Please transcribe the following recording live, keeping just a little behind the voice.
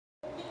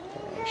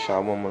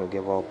Shalom, to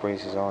give all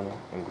praises, honor,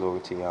 and glory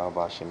to Yahweh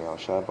Bashem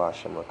Yahushua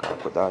Bashem Rakah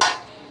Kodash.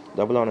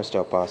 Double honors to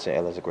Apostle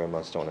Ellis, the great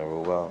milestone and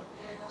Ruel.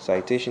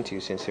 Citation to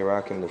you, sincere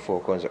Rakim, the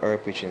four corners of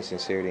earth, preaching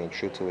sincerity and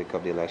truth to wake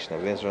up the election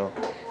of Israel,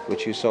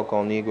 which you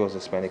so-called Negroes,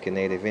 Hispanic, and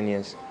Native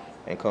Indians,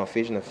 and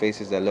confusion of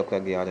faces that look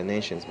like the other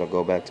nations, but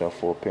go back to our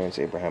four parents,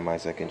 Abraham,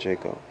 Isaac, and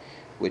Jacob,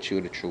 which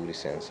you the true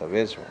descendants of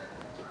Israel.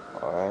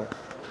 All right.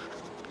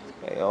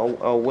 Hey,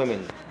 all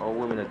women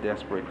are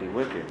desperately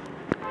wicked.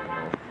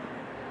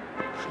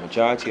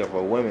 Majority of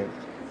our women,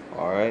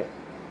 all right,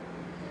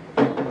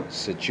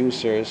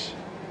 seducers,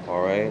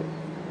 all right,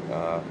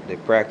 they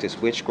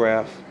practice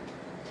witchcraft,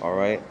 all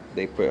right,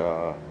 they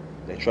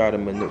try to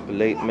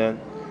manipulate men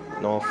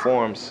in all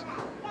forms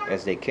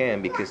as they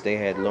can, because they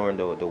had learned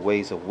the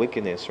ways of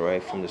wickedness,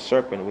 right, from the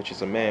serpent, which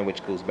is a man,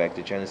 which goes back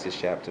to Genesis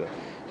chapter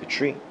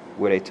 3,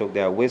 where they took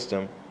that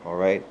wisdom, all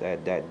right,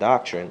 that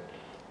doctrine,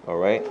 all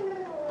right,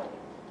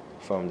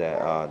 from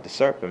that the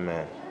serpent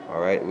man, all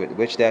right,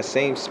 which that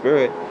same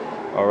spirit,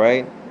 all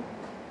right,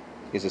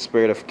 is the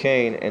spirit of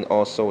Cain, and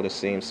also the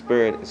same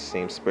spirit is the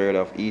same spirit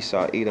of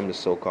Esau, Edom, the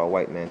so-called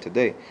white man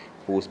today,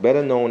 who is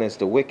better known as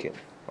the wicked.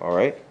 All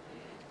right,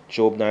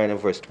 Job 9 and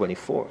verse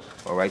 24.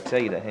 All right,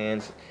 tell you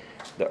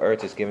the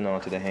earth is given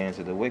on to the hands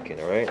of the wicked.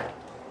 All right,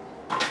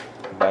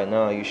 by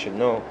now you should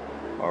know.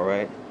 All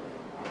right,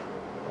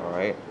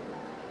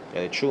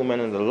 and the true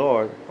men of the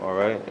Lord, all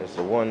right, is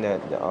the one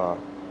that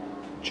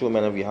true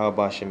men of Yahweh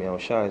Bashem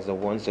Yahushua is the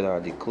ones that are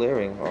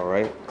declaring, all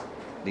right,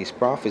 these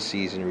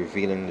prophecies and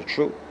revealing the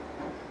truth.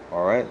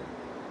 All right,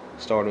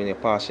 starting the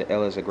apostle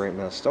El is a great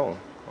millstone.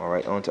 All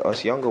right, unto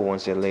us younger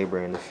ones that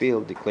labor in the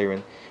field,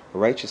 declaring the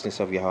righteousness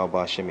of Yahweh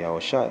Bashem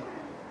Yahushua.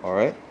 All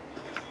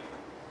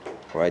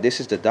right, this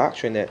is the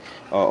doctrine that,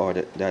 or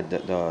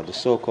the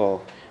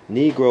so-called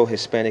Negro,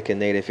 Hispanic,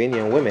 and Native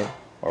Indian women,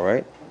 all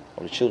right,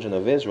 or the children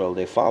of Israel,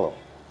 they follow.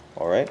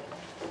 All right,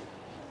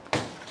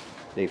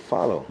 they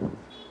follow.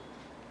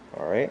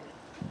 All right,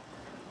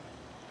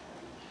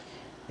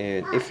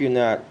 and if you're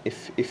not,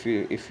 if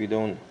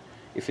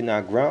you're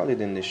not grounded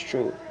in this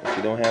truth, if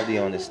you don't have the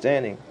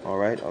understanding, all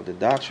right, of the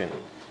doctrine,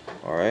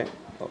 all right,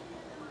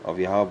 of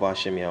Yahweh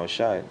Bashem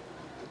Yahushua,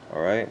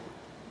 all right,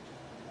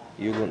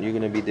 you're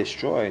going to be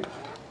destroyed,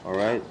 all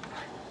right,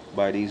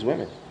 by these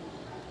women,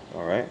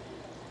 all right.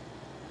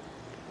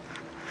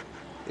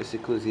 It's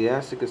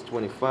Ecclesiasticus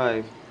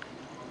 25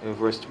 and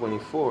verse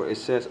 24. It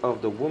says,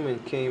 of the woman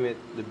came it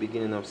the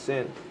beginning of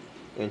sin,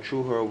 and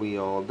through her we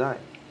all die.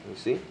 You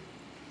see?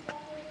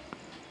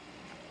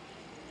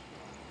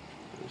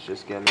 Let's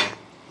just get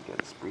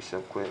this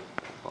precept quick.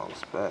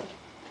 Bounce back.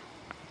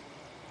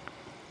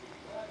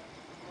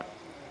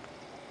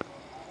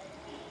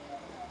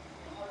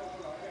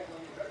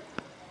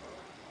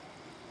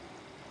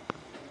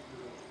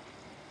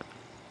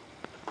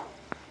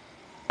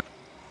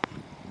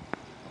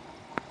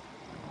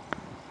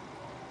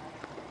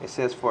 It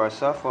says, for I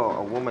suffer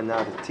a woman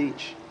not to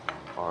teach,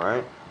 all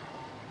right,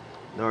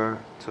 nor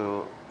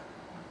to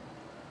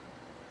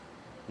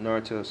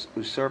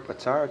usurp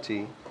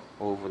authority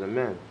over the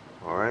men,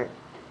 all right,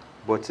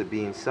 but to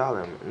be in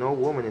solemn. No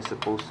woman is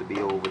supposed to be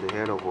over the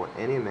head of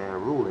any man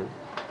ruling,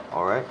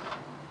 all right,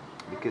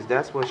 because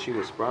that's what she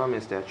was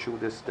promised, that through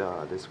this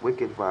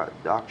wicked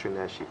doctrine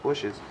that she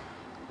pushes,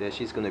 that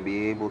she's going to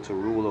be able to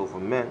rule over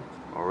men,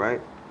 all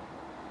right,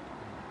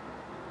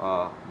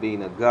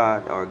 being a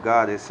god or a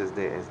goddess, as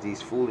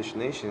these foolish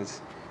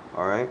nations,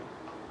 all right,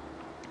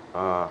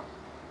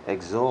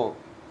 exalt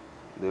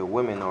their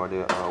women or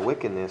their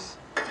wickedness,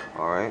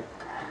 all right,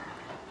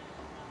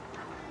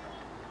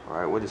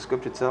 what the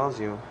scripture tells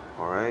you,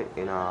 all right,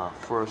 in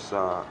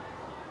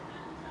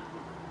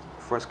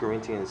First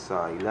Corinthians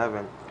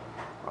 11,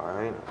 all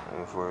right,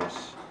 and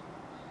verse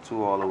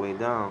 2 all the way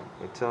down,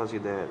 it tells you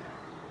that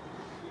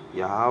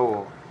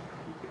Yahweh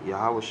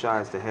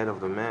Shai is the head of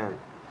the man,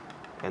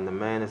 and the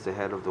man is the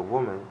head of the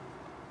woman,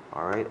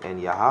 all right,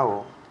 and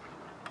Yahweh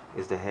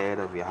is the head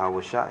of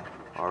Yahweh Shai,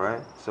 all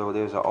right. So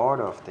there's an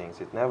order of things.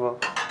 It never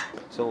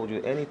told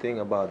you anything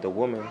about the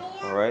woman,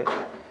 all right,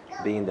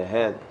 being the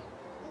head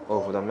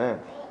over the man,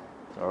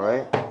 all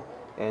right.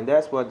 And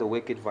that's what the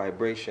wicked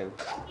vibration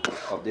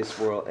of this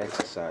world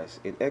exercises.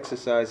 It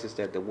exercises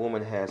that the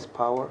woman has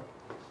power,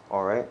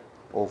 all right,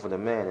 over the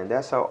man, and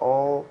that's how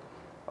all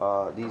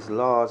these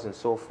laws and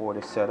so forth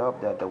is set up,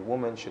 that the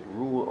woman should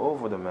rule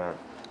over the man,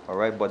 all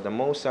right. But the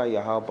Most High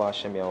Yahweh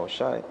Bashem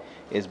Yahushua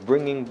is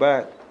bringing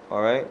back,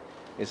 all right,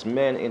 his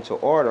men into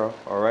order,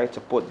 all right,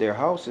 to put their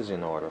houses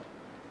in order,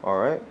 all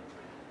right.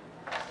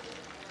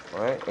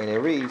 All right, and it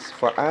reads,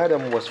 for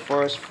Adam was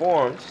first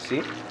formed,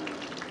 see,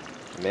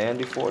 man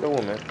before the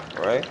woman,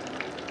 all right,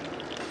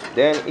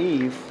 then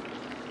Eve,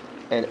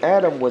 and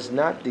Adam was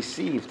not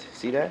deceived.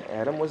 See that?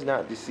 Adam was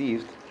not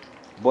deceived,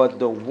 but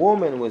the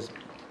woman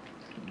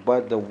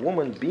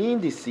being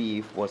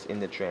deceived was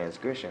in the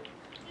transgression,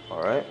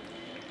 all right.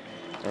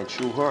 And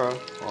through her,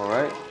 all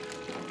right,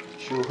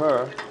 through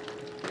her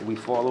we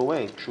fall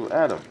away, through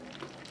Adam,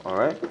 all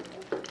right.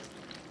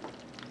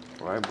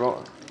 All right,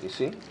 bro, you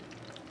see?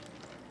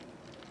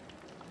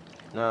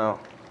 Now,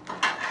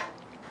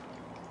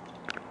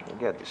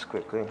 get this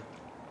quickly.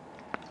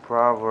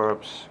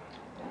 Proverbs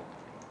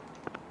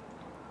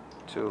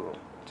 2,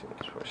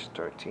 verse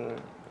 13,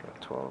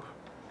 12.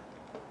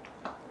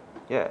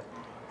 Yeah.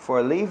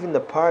 For leaving the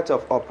path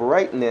of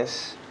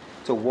uprightness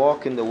to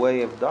walk in the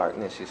way of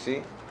darkness, you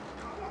see?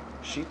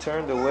 She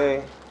turned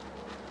away,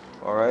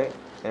 all right,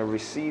 and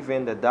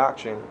receiving the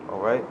doctrine, all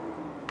right,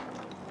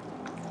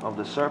 of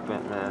the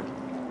serpent, man,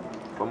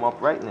 from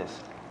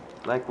uprightness.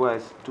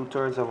 Likewise,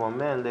 2/3 of our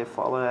men, they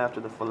follow after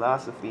the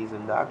philosophies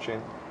and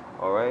doctrine,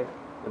 all right,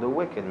 of the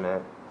wicked,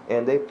 man.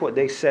 And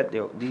they set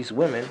these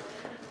women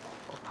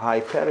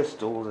high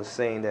pedestals and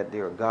saying that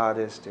they're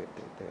goddess, they're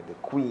the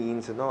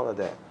queens and all of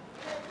that.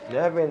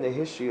 Never in the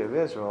history of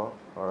Israel,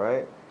 all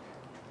right,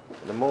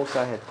 the Most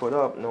High had put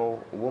up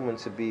no woman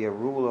to be a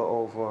ruler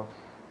over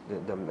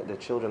the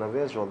children of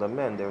Israel, the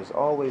men. There's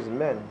always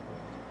men,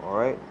 all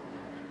right,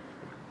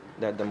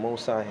 that the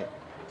Most High had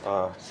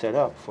set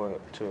up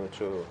to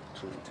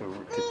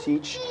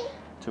teach,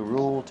 to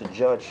rule, to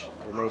judge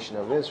the nation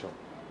of Israel,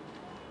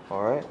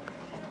 all right.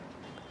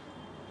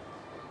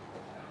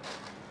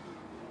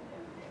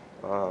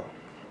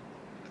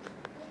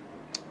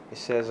 It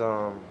says,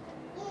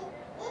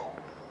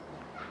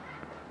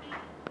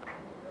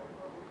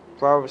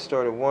 Proverbs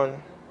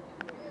 31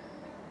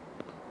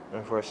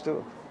 and verse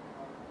 2.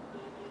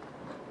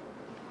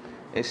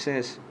 It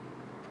says,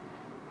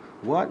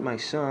 what my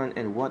son,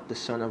 and what the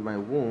son of my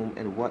womb,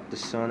 and what the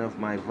son of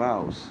my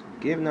vows?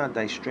 Give not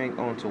thy strength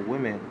unto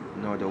women,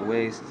 nor the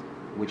ways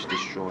which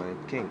destroy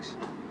kings.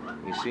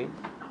 You see?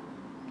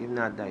 Give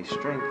not thy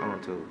strength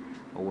unto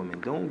a woman.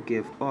 Don't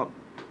give up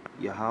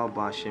Yahweh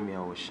Bashem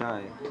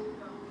Yahushai,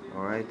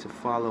 all right, to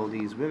follow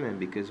these women,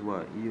 because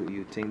what,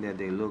 you think that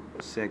they look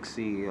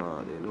sexy,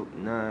 or they look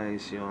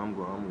nice, I'm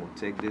gonna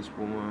take this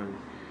woman,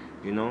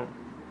 and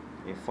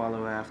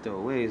follow after her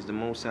ways. The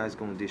Most High is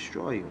gonna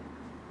destroy you,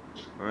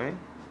 all right.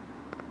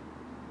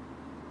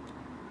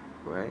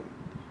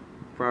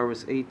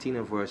 Proverbs 18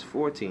 and verse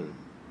 14.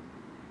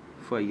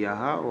 For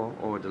Yahweh,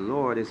 or the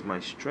Lord, is my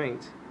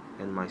strength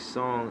and my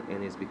song,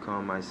 and is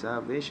become my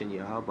salvation.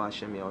 Yahweh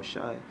Bashem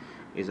Yahushai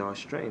is our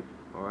strength,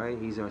 all right.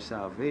 He's our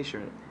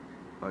salvation,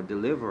 our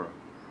deliverer,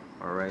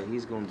 all right.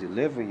 He's going to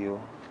deliver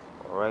you,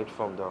 all right,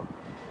 from the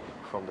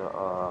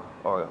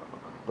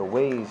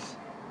ways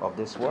of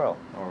this world,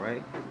 all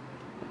right.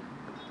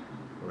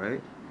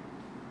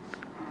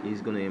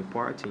 He's going to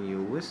impart in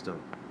you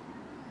wisdom,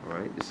 all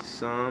right. This is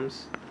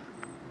Psalms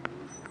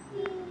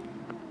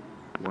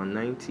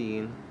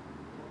 119,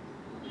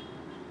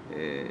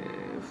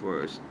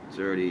 verse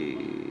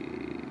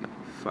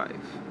 35.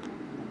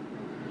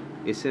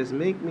 It says,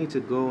 make me to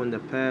go in the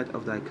path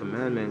of thy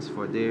commandments,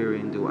 for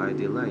therein do I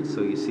delight.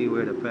 So you see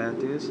where the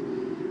path is?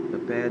 The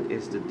path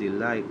is the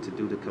delight to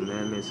do the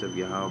commandments of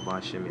Yahweh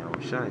Bashem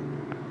Yahushai.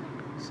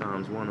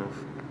 Psalms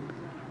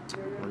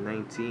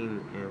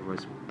 119 and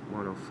verse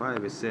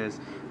 105, it says,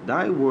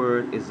 thy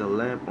word is a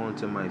lamp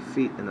unto my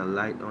feet and a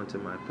light unto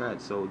my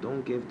path. So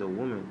don't give the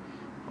woman,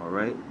 all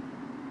right,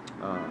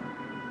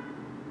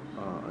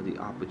 the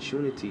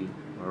opportunity,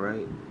 all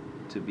right,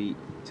 to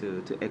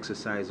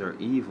exercise her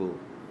evil,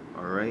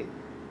 all right,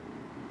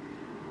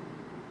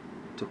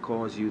 to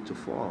cause you to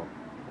fall,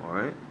 all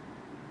right.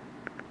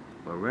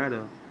 But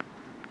rather,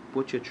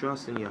 put your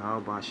trust in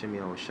Yahweh Bashem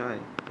Yahushai,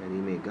 and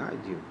He may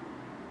guide you.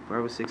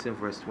 Proverbs 6 and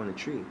verse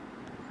 23.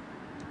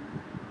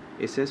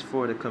 It says,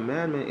 for the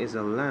commandment is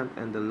a lamp,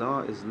 and the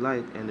law is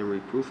light, and the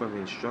reproof of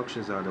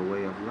instructions are the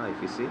way of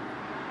life. You see?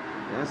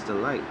 That's the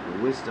light, the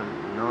wisdom,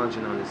 knowledge,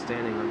 and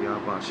understanding of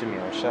Yahweh Bashem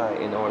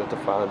Yahushai in order to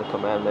follow the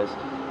commandments,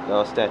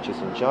 law, statutes,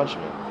 and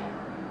judgment.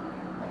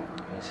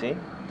 You see?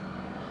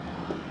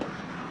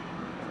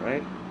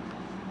 Right?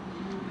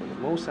 And the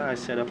Most High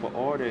set up an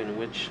order in a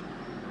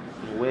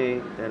way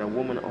that a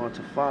woman ought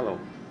to follow.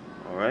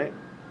 All right?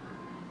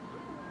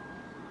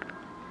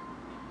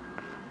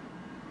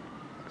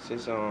 This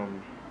is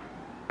 1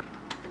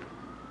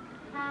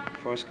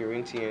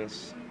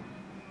 Corinthians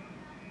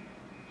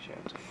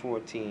chapter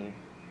 14.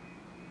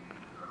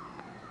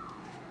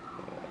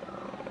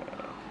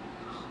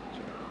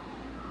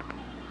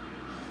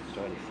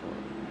 34.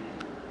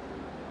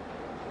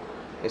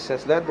 It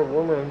says, let the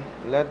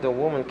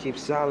woman keep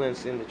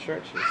silence in the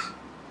churches,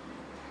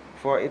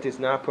 for it is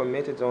not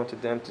permitted unto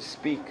them to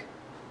speak,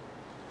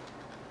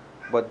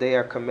 but they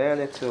are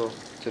commanded to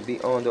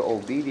be under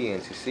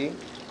obedience, you see,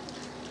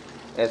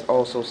 as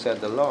also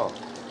said the law.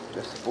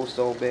 They're supposed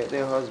to obey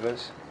their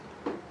husbands,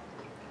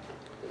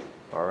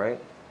 all right,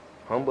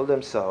 humble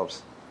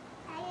themselves,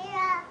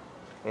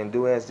 and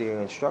do as they are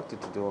instructed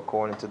to do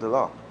according to the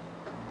law.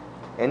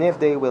 And if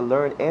they will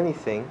learn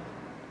anything,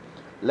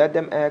 let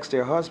them ask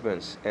their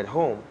husbands at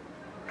home,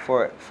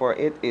 for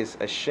it is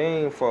a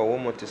shame for a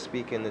woman to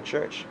speak in the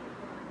church.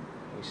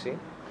 You see?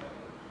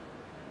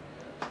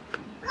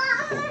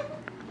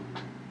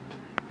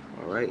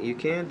 Alright, you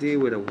can't deal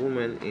with a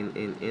woman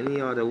in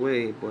any other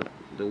way but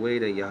the way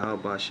that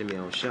Yahweh Bashem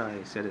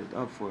Yahushai set it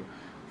up for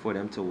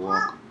them to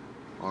walk.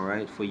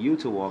 Alright, for you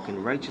to walk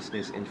in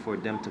righteousness and for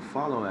them to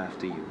follow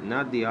after you.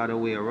 Not the other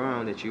way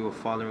around, that you are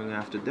following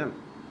after them.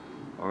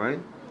 Alright?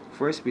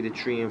 First Peter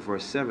 3 and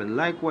verse 7.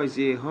 Likewise,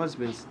 ye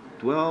husbands,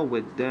 dwell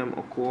with them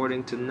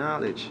according to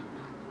knowledge,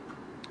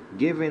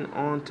 giving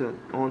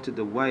unto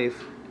the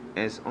wife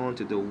as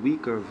unto the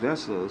weaker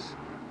vessels,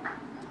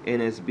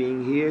 and as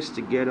being heirs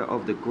together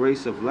of the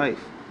grace of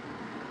life,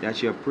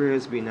 that your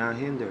prayers be not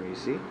hindered. You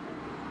see?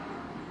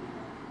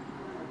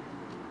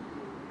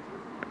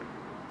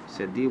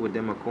 Said deal with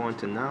them according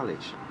to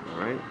knowledge.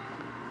 Alright?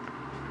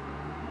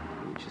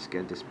 Let me just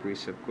get this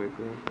precept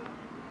quickly.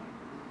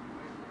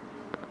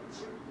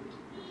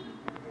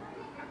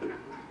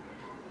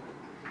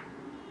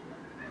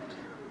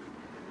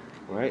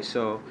 Alright,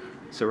 so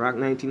Sirach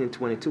 19 and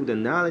 22. The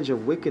knowledge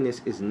of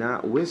wickedness is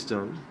not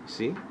wisdom.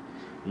 See?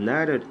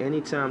 Neither at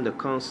any time the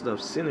counsel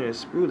of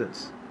sinners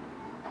prudence.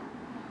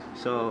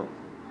 So,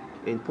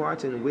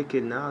 imparting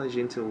wicked knowledge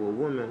into a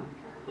woman,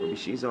 maybe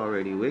she's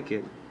already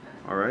wicked,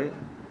 alright?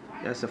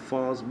 That's a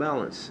false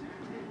balance,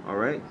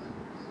 alright?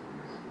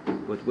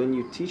 But when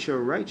you teach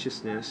her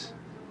righteousness,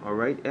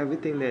 alright,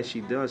 everything that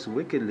she does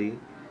wickedly,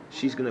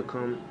 she's going to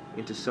come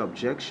into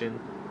subjection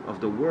of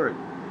the word,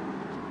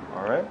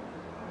 alright?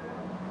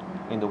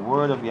 And the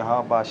word of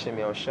Yahweh Hashem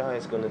Yahushua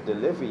is going to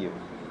deliver you,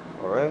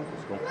 alright?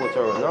 It's going to put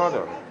her in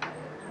order.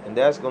 And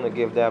that's going to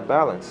give that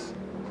balance,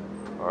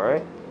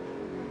 alright?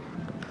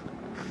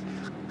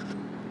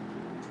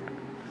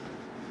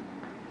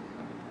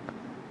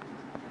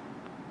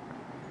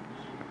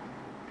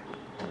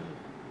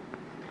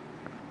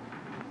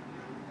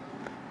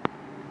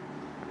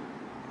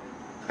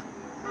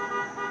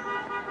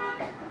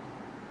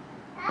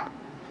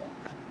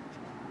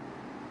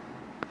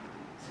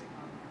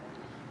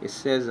 It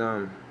says,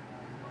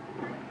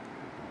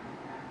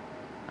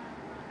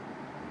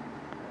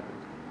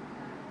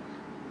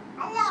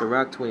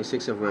 Sirach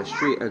 26 and verse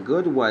 3, a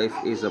good wife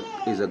is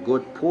a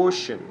good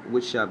portion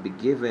which shall be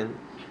given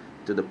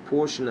to the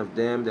portion of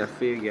them that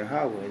fear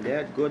Yahweh. And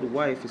that good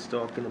wife is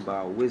talking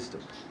about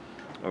wisdom.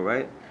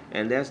 Alright?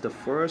 And that's the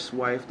first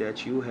wife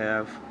that you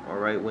have,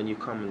 alright, when you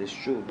come in this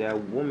truth. That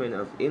woman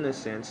of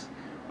innocence,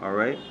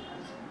 alright?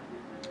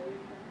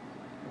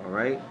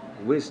 Alright?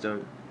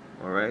 Wisdom,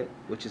 alright,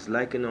 which is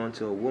likened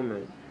unto a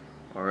woman,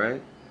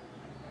 alright.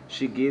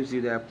 She gives you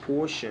that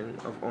portion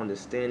of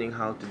understanding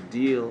how to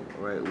deal,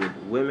 alright, with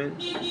women,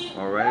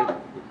 alright,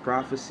 with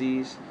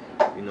prophecies,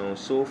 you know,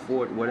 so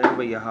forth,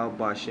 whatever Yahweh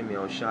Hashem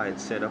Yahushua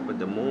had set up at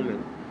the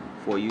moment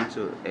for you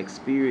to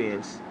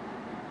experience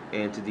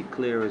and to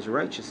declare as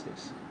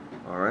righteousness,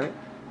 alright.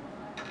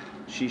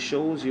 She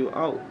shows you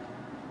out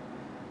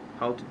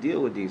how to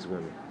deal with these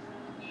women,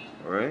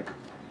 alright.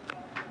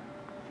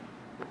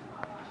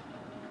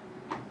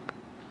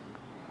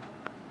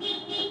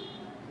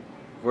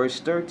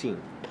 Verse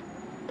 13.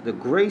 The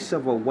grace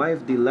of a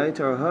wife delight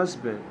her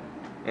husband,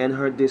 and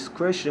her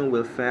discretion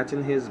will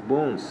fatten his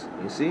bones.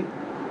 You see?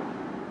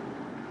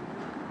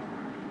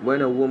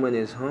 When a woman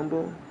is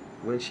humble,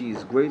 when she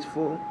is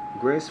graceful,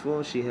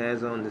 she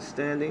has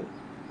understanding.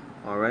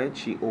 Alright?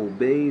 She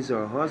obeys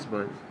her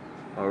husband.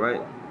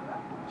 Alright?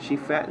 She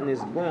fattens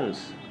his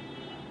bones.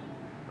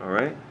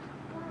 Alright?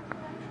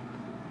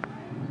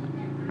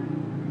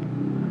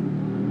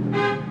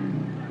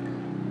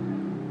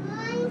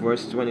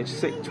 Verse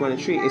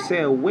 23, it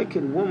says, a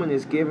wicked woman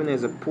is given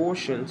as a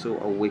portion to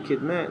a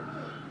wicked man,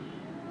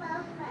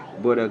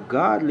 but a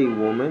godly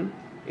woman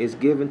is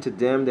given to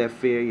them that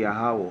fear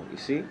Yahweh. You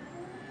see?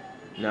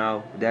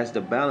 Now, that's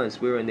the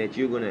balance wherein that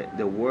you're going to,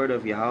 the word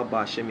of Yahweh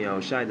Hashem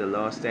Yahushua, the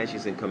law,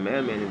 statutes, and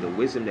commandment, and the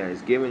wisdom that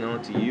is given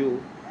unto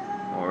you,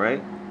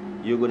 alright?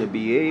 You're going to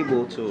be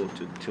able to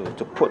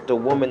put the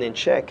woman in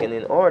check and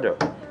in order,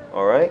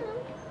 alright?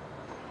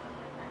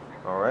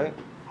 Alright?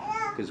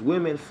 Because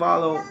women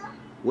follow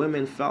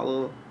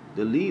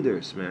the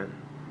leaders, man.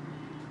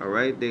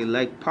 Alright? They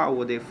like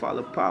power, they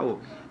follow power.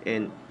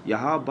 And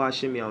Yahweh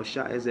Hashem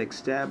Yahushua is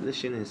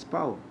establishing his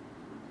power.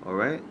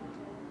 Alright?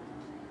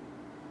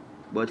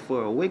 But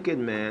for a wicked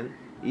man,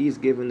 he is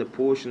given the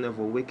portion of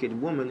a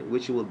wicked woman,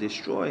 which will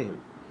destroy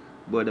him.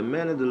 But the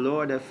men of the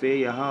Lord that fear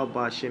Yahweh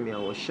Hashem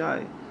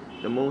Yahushua,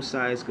 the Most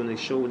High is going to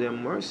show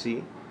them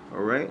mercy,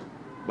 alright,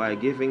 by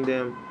giving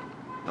them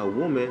a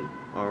woman,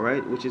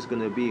 alright, which is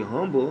going to be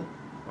humble,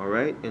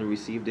 alright, and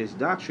receive this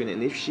doctrine.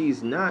 And if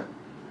she's not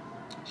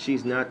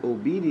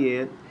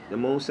obedient, the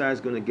Most High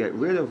is going to get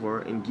rid of her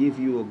and give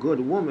you a good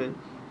woman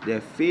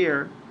that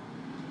fear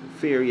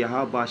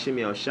Yahweh Hashem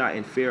Yahushua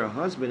and fear her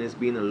husband as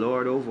being the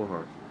Lord over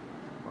her.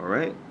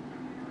 Alright?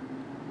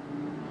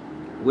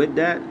 With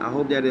that, I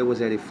hope that it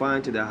was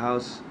edifying to the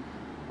house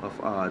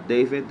of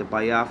David, the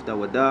Bayaf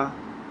Dawadah.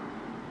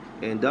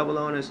 And double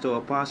honors to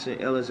Apostle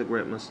and elders of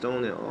Great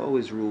Stone that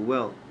always rule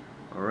well.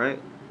 Alright?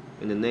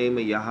 In the name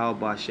of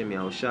Yahweh Hashem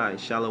Yahushua.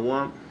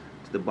 Shalom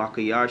to the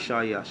Bakayar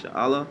Shah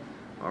Yasha'Allah.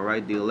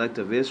 Alright, the elect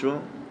of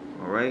Israel.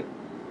 Alright?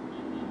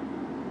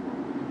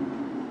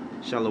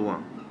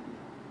 Shalom.